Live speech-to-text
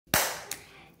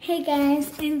Hey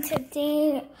guys, and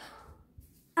today,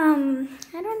 I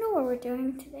don't know what we're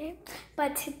doing today,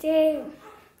 but today,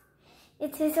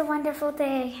 it is a wonderful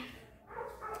day.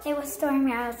 It was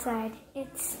stormy outside.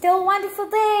 It's still a wonderful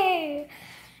day.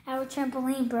 Our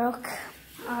trampoline broke,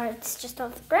 or it's just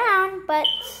off the ground, but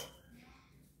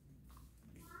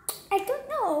I don't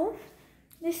know.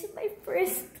 This is my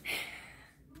first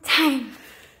time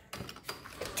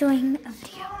doing a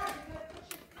video.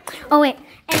 Oh wait,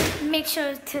 and make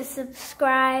sure to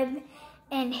subscribe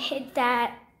and hit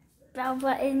that bell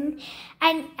button.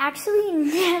 I actually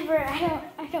never,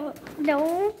 I don't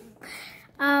know,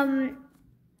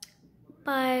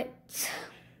 but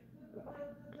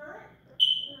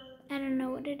I don't know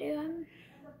what to do.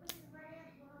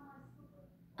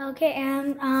 Okay,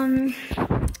 and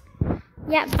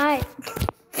yeah, bye.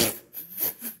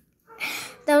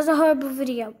 That was a horrible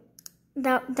video.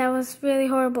 That was really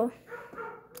horrible.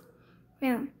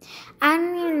 Yeah, I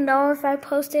don't even know if I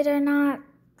posted or not,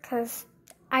 because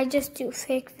I just do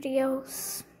fake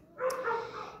videos,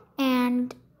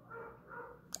 and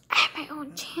I have my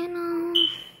own channel,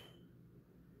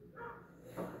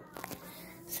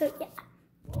 so yeah,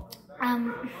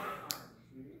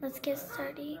 let's get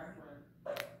started,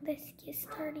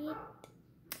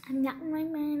 I'm not my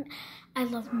man, I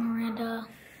love Miranda,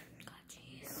 God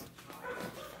jeez.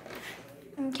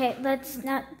 Okay,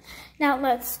 now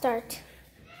let's start.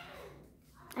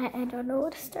 I don't know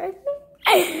what to start with.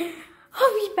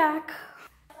 I'll be back.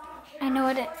 I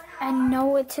know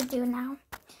what to do now.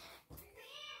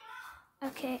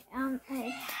 Okay, I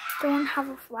don't have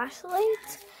a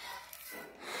flashlight.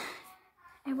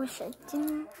 I wish I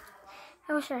didn't.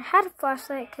 I wish I had a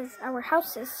flashlight because our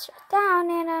house is shut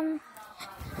down and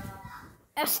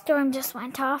a storm just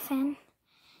went off and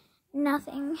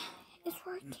nothing is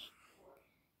working.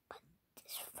 But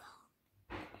this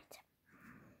phone, it's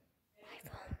my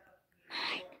phone,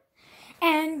 mine.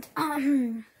 And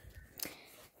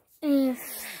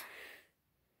if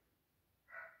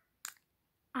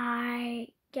I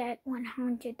get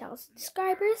 100,000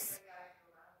 subscribers,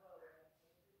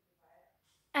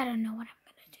 I don't know what I'm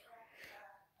gonna do.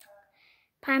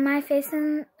 Pie my face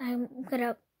and I'm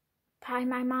gonna pie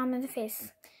my mom in the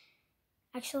face.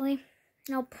 Actually,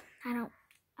 nope, I don't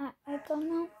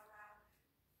know.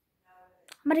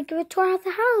 I'm gonna give a tour of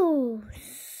the house.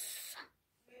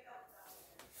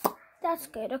 That's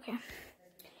good, okay.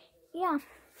 Yeah.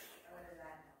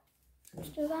 Let's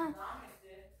do that.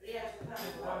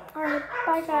 Alright,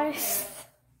 bye guys.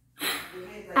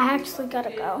 I actually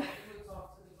gotta go,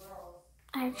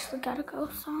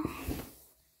 so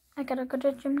I gotta go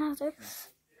to gymnastics.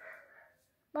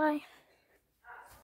 Bye.